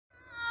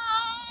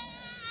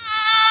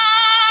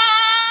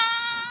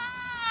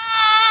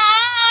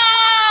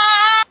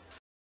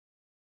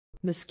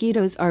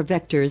Mosquitoes are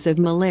vectors of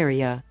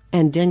malaria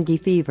and dengue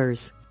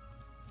fevers.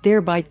 Their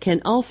bite can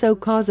also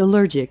cause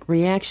allergic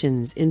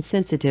reactions in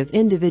sensitive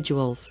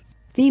individuals.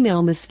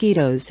 Female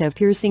mosquitoes have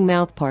piercing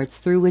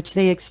mouthparts through which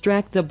they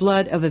extract the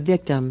blood of a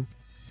victim.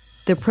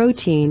 The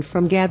protein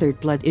from gathered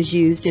blood is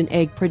used in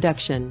egg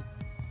production.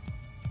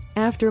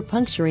 After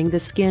puncturing the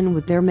skin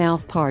with their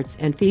mouthparts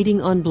and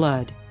feeding on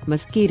blood,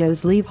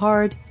 mosquitoes leave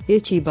hard,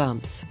 itchy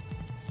bumps.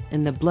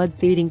 In the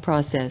blood-feeding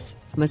process,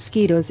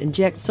 mosquitoes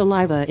inject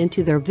saliva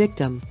into their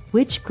victim,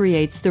 which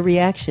creates the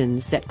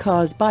reactions that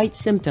cause bite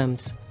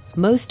symptoms.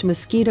 Most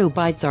mosquito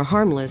bites are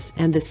harmless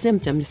and the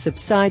symptoms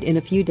subside in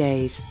a few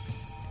days.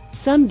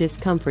 Some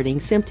discomforting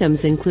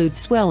symptoms include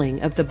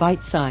swelling of the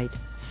bite site,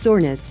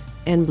 soreness,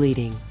 and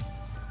bleeding.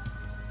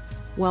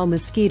 While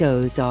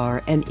mosquitoes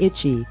are an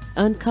itchy,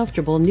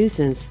 uncomfortable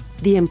nuisance,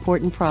 the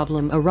important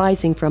problem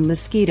arising from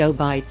mosquito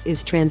bites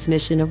is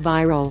transmission of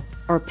viral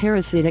or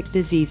parasitic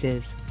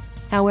diseases.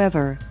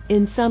 However,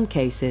 in some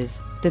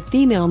cases, the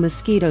female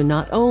mosquito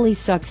not only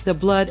sucks the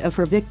blood of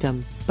her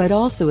victim, but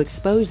also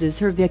exposes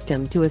her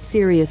victim to a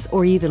serious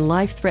or even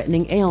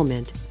life-threatening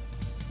ailment.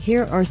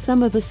 Here are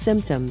some of the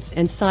symptoms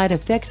and side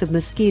effects of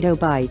mosquito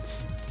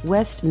bites.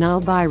 West Nile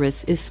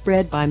virus is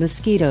spread by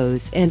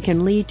mosquitoes and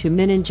can lead to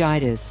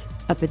meningitis,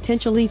 a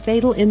potentially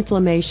fatal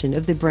inflammation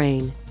of the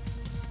brain.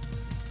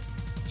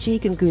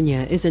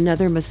 Chikungunya is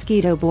another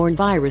mosquito-borne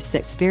virus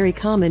that's very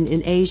common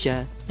in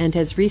Asia and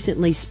has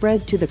recently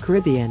spread to the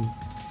Caribbean.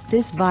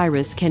 This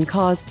virus can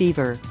cause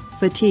fever,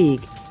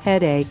 fatigue,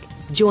 headache,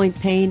 joint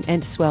pain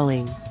and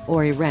swelling,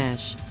 or a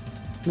rash.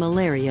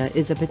 Malaria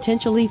is a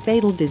potentially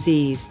fatal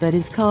disease that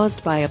is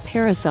caused by a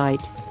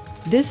parasite.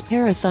 This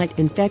parasite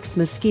infects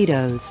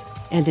mosquitoes,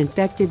 and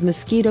infected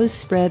mosquitoes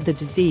spread the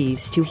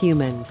disease to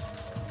humans.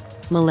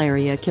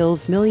 Malaria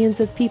kills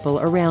millions of people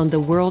around the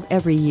world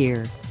every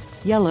year.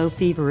 Yellow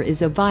fever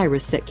is a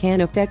virus that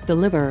can affect the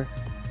liver.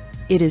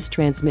 It is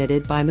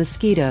transmitted by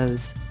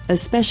mosquitoes,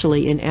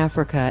 especially in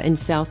Africa and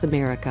South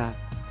America.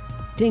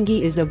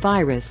 Dengue is a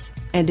virus,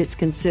 and it's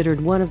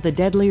considered one of the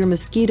deadlier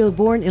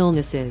mosquito-borne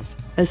illnesses,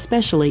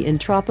 especially in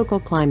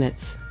tropical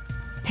climates.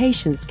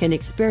 Patients can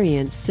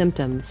experience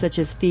symptoms such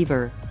as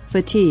fever,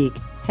 fatigue,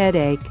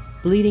 headache,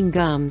 bleeding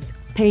gums,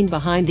 pain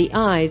behind the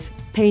eyes,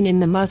 pain in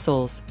the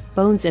muscles,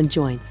 bones and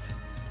joints.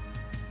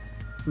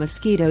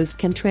 Mosquitoes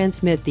can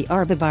transmit the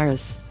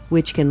arbovirus,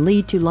 which can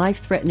lead to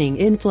life-threatening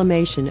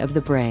inflammation of the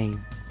brain.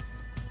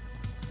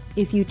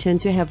 If you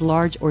tend to have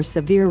large or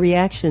severe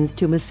reactions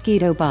to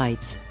mosquito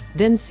bites,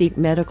 then seek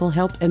medical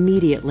help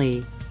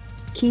immediately.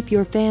 Keep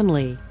your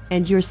family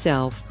and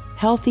yourself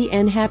healthy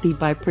and happy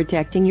by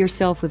protecting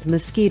yourself with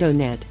mosquito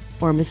net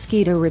or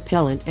mosquito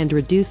repellent and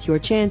reduce your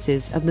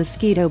chances of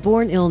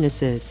mosquito-borne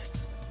illnesses.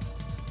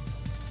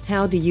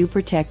 How do you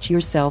protect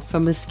yourself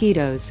from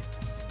mosquitoes?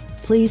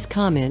 Please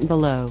comment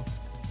below.